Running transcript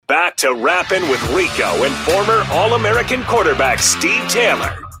back to Rapping with Rico and former All-American quarterback Steve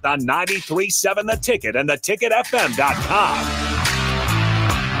Taylor. The 93.7 The Ticket and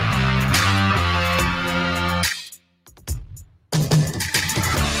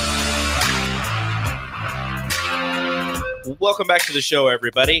Welcome back to the show,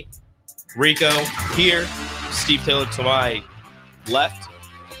 everybody. Rico here. Steve Taylor to my left.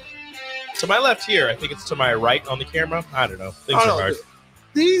 To my left here. I think it's to my right on the camera. I don't know. Things are hard.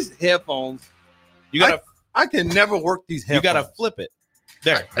 These headphones, I can never work these headphones. You got to flip it.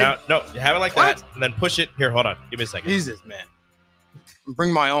 There. Now, no, you have it like that, and then push it. Here, hold on. Give me a second. Jesus, man.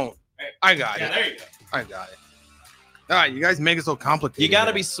 Bring my own. I got it. There you go. I got it. All right, you guys make it so complicated. You got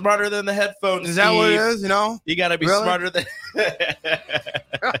to be smarter than the headphones. Is that Steve. what it is? You know? You got to be smarter than.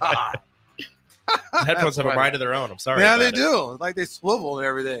 Headphones have a mind of their own. I'm sorry. Yeah, they do. Like they swivel and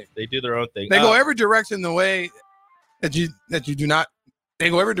everything. They do their own thing. They go every direction the way that you do not. They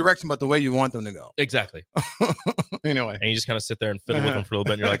go every direction but the way you want them to go. Exactly. Anyway. And you just kind of sit there and fiddle with them for a little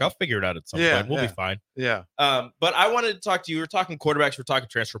bit. And you're like, I'll figure it out at some point. We'll be fine. Yeah. But I wanted to talk to you. We're talking quarterbacks. We're talking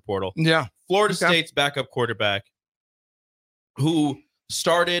transfer portal. Yeah. Florida State's backup quarterback who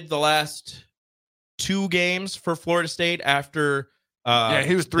started the last 2 games for Florida State after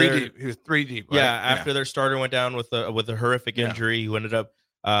he was 3 deep. He was 3 deep. Right? Yeah, after their starter went down with a horrific injury, who ended up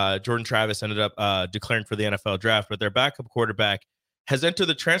Jordan Travis ended up declaring for the NFL draft, but their backup quarterback has entered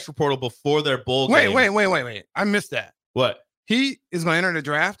the transfer portal before their bowl game. Wait. I missed that. What? He is going to enter the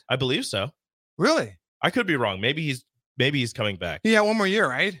draft? I believe so. Really? I could be wrong. Maybe he's coming back. He had one more year,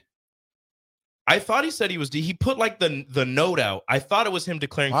 right? I thought he said he put like the note out. I thought it was him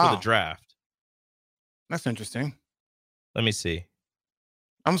declaring for the draft. That's interesting. Let me see.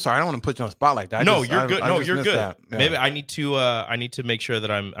 I'm sorry, I don't want to put you on the spot like that. You're good. You're good. Yeah. Maybe I need to make sure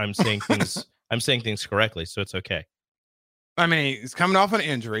that I'm saying things I'm saying things correctly, so it's okay. I mean, he's coming off an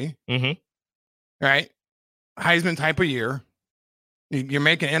injury. Mm-hmm. Right? Heisman type of year. You're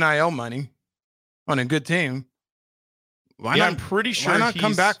making NIL money on a good team. Why not? I'm pretty sure. Why not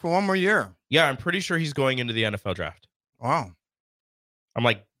come back for one more year? Yeah, I'm pretty sure he's going into the NFL draft. Wow. I'm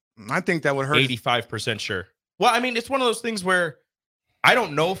like, I think that would hurt. 85% sure. Well, I mean, it's one of those things where I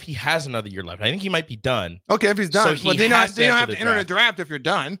don't know if he has another year left. I think he might be done. Okay, if he's done. So then you don't have to enter the draft if you're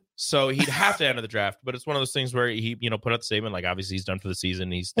done. So he'd have to enter the draft, but it's one of those things where he, put out the statement, like, obviously he's done for the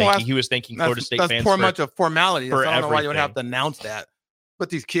season. He was thanking Florida State fans. That's much a formality. I don't know why you would have to announce that. But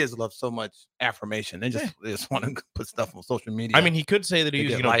these kids love so much affirmation. They just want to put stuff on social media. I mean, he could say that he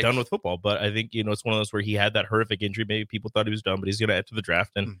was, done with football, but I think, it's one of those where he had that horrific injury. Maybe people thought he was done, but he's going to enter the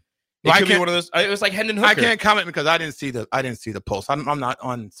draft. And it could be one of those. It was like Hendon Hooker. I can't comment because I didn't see the post. I'm not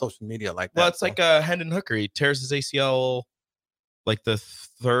on social media like that. Well, it's like Hendon Hooker. He tears his ACL like the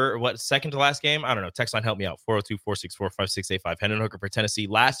second to last game. I don't know. Text line, help me out. 402-464-5685. Hendon Hooker for Tennessee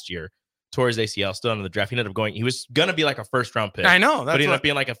last year. Tore his ACL, still under the draft. He ended up going. He was gonna be like a 1st-round pick. I know, but he ended up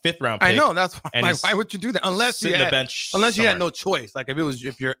being like a 5th-round pick. I know, that's why. Why would you do that? Unless you had no choice. Like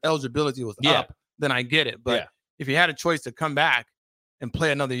if your eligibility was up, then I get it. But if you had a choice to come back and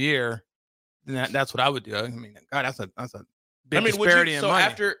play another year, then that's what I would do. I mean, God, that's a big disparity in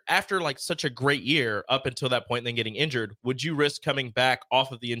money. After like such a great year up until that point, then getting injured, would you risk coming back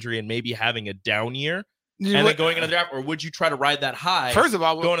off of the injury and maybe having a down year? And then going into the draft, or would you try to ride that high? First of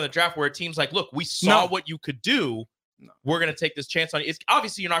all, going to the draft where a team's like, look, we saw what you could do. No. We're going to take this chance on you. It's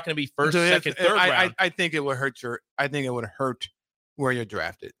obviously you're not going to be first, second, third round. I think it would hurt where you're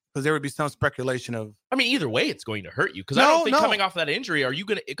drafted because there would be some speculation of. I mean, either way, it's going to hurt you because I don't think coming off that injury,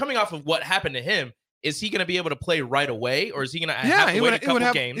 coming off of what happened to him? Is he going to be able to play right away, or is he going to have to wait a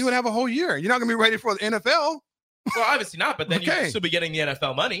couple games? He would have a whole year. You're not going to be ready for the NFL. Well, obviously not. But then you'd still be getting the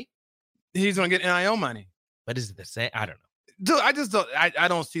NFL money. He's going to get NIL money. But is it the same? I don't know. Dude, I just don't. I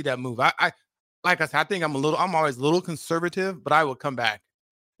don't see that move. I like I said, I think I'm always a little conservative, but I will come back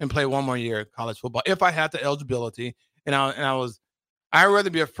and play one more year of college football if I had the eligibility. I'd rather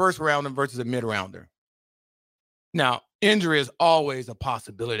be a 1st rounder versus a mid-rounder. Now, injury is always a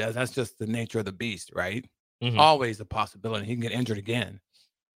possibility. That's just the nature of the beast, right? Mm-hmm. Always a possibility. He can get injured again,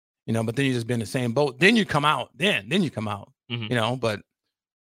 but then you just be in the same boat. Then you come out. Then you come out, but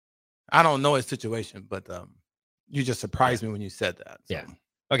I don't know his situation, but you just surprised me when you said that. So. Yeah.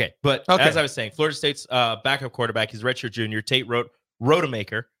 Okay. But as I was saying, Florida State's backup quarterback, his redshirt junior, Tate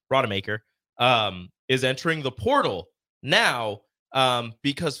Rodemaker, is entering the portal now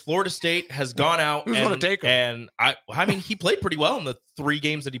because Florida State has gone out and I mean, he played pretty well in the 3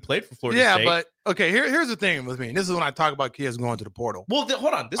 games that he played for Florida State. Yeah, but here's the thing with me. This is when I talk about kids going to the portal. Well,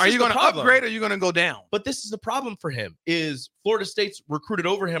 hold on. Are you going to upgrade or are you going to go down? But this is the problem for him is Florida State's recruited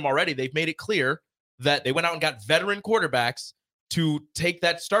over him already. They've made it clear that they went out and got veteran quarterbacks to take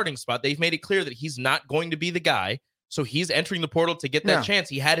that starting spot. They've made it clear that he's not going to be the guy. So he's entering the portal to get that chance.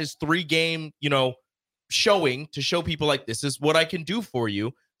 He had his 3-game, showing to show people like, this is what I can do for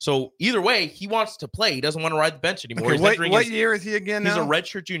you. So either way, he wants to play. He doesn't want to ride the bench anymore. Okay, what year is he again now? He's a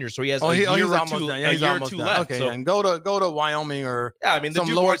redshirt junior, so he has a year or two left. Okay, so, and go to Wyoming or some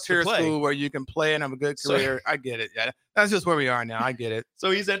lower tier school where you can play and have a good career. I get it. Yeah, that's just where we are now. I get it.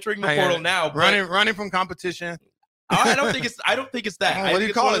 So he's entering the portal now, running from competition. I don't think it's that. What do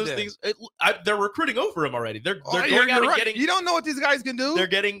you call it? Things, they're recruiting over him already. They're going out and getting. You don't know what these guys can do. They're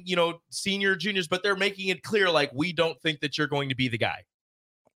getting senior juniors, but they're making it clear like, we don't think that you're going to be the guy.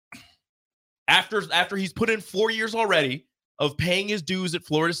 After he's put in 4 years already of paying his dues at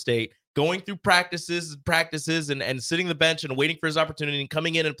Florida State, going through practices and sitting the bench and waiting for his opportunity and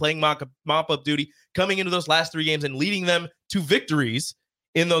coming in and playing mop-up duty, coming into those last 3 games and leading them to victories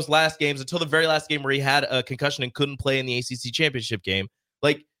in those last games until the very last game where he had a concussion and couldn't play in the ACC championship game.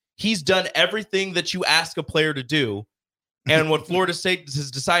 Like, he's done everything that you ask a player to do. And what Florida State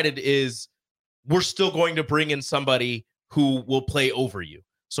has decided is, we're still going to bring in somebody who will play over you.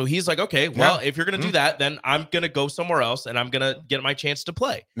 So he's like, okay, well, if you're going to do that, then I'm going to go somewhere else and I'm going to get my chance to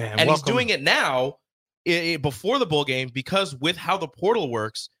play. He's doing it now before the bowl game, because with how the portal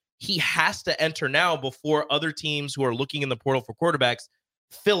works, he has to enter now before other teams who are looking in the portal for quarterbacks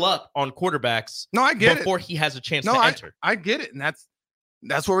fill up on quarterbacks. No, I get before it. he has a chance to enter. I get it. And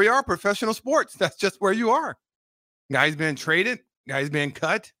that's where we are, professional sports. That's just where you are. Guys being traded, guys being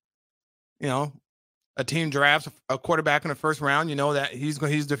cut. A team drafts a quarterback in the first round, that he's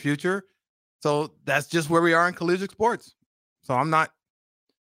the future. So that's just where we are in collegiate sports. So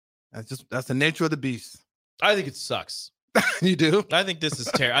that's the nature of the beast. I think it sucks. You do? I think this is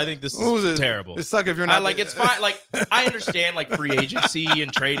terrible. I think this is terrible. It sucks if you're not. It's fine. Like, I understand like free agency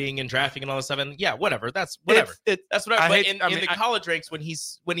and trading and drafting and all that stuff. And yeah, whatever. That's whatever. That's whatever. But in the college ranks, when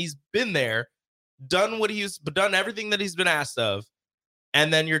he's been there, done everything that he's been asked of,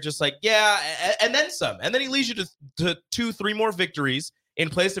 and then you're just like, yeah, and then some. And then he leads you to 2-3 more victories in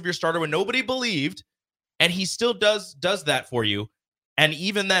place of your starter when nobody believed, and he still does that for you. And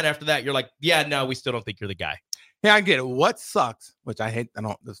even then, after that, you're like, yeah, no, we still don't think you're the guy. Yeah, I get it. What sucks, which I hate,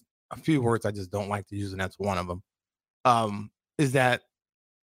 there's a few words I just don't like to use, and that's one of them, is that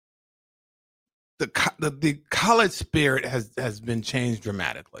the college spirit has been changed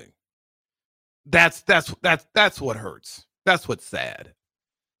dramatically. That's what hurts. That's what's sad.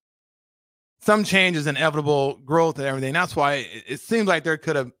 Some change is inevitable, growth and everything. That's why it seems like there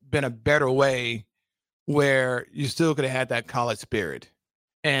could have been a better way where you still could have had that college spirit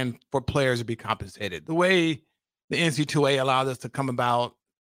and for players to be compensated. The way the NC2A allowed us to come about,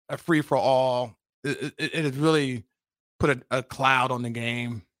 a free-for-all, it has really put a cloud on the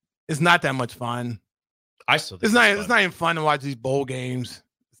game. It's not that much fun. It's not even fun to watch these bowl games.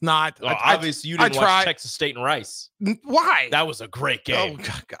 Not. Obviously, you didn't watch Texas State and Rice. Why? That was a great game. Oh,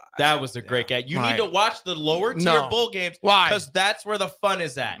 God. That was a great game. You need to watch the lower tier bowl games. Why? Because that's where the fun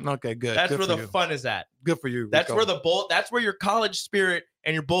is at. Okay, good. That's where the fun is at. Good for you. That's where that's where your college spirit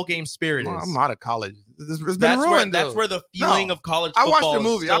and your bowl game spirit is. I'm out of college. It's been ruined. That's where the feeling of college football I watched the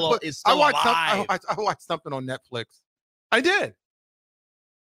movie. is still alive. I watched something on Netflix. I did.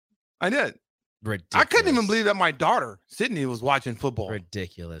 Ridiculous. I couldn't even believe that my daughter Sydney was watching football.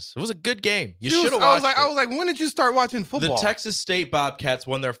 Ridiculous. It was a good game. You should have watched. I was like, when did you start watching football? The Texas State Bobcats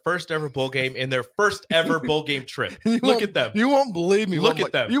won their first ever bowl game in their first ever bowl game trip. Look at them. You won't believe me. Look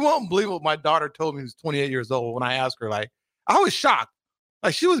at them. You won't believe what my daughter told me. She was 28 years old when I asked her. Like, I was shocked.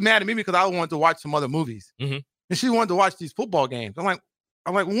 Like, she was mad at me because I wanted to watch some other movies, and she wanted to watch these football games. I'm like,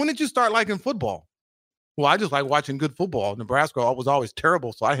 when did you start liking football? Well, I just like watching good football. Nebraska was always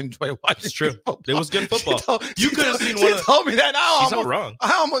terrible, so I enjoy watching. It's true. It was good football. You could have seen one. She told me that. She's not wrong.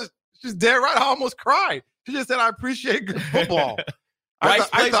 She's dead right. I almost cried. She just said, "I appreciate good football." I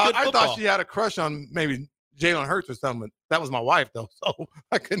thought she had a crush on maybe Jalen Hurts or something. That was my wife, though, so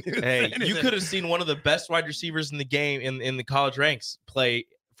I couldn't even. Hey, you could have seen one of the best wide receivers in the game in the college ranks play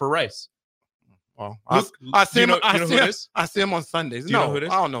for Rice. Well, I see him on Sundays. Do you know who it is?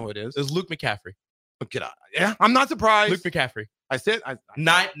 I don't know who it is. It's Luke McCaffrey. Get out. Yeah, I'm not surprised. Luke McCaffrey. I said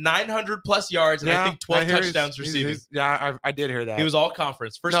 900 plus yards and I think 12 touchdowns receiving. I did hear that. He was all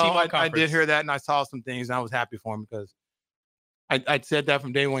conference. First team all conference. I did hear that, and I saw some things, and I was happy for him because I said that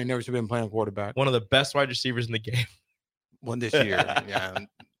from day one. He never should have been playing quarterback. One of the best wide receivers in the game. One this year. Yeah.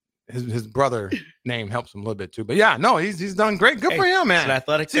 His brother name helps him a little bit too. But yeah, no, he's done great. Good for him, man. It's an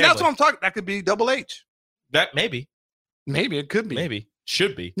athletic family. That's what I'm talking. That could be Double H. That maybe it could be. Maybe.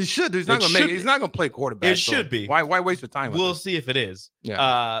 Should be. He should. He's not going to make it. He's not going to play quarterback. It should be. Why waste your time with We'll him? see if it is.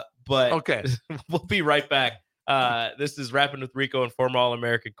 Yeah. But okay. We'll be right back This is Rapping with Rico and former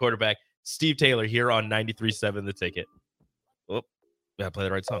All-American quarterback Steve Taylor here on 93.7 The Ticket. Oh, gotta play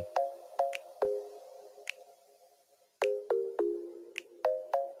the right song.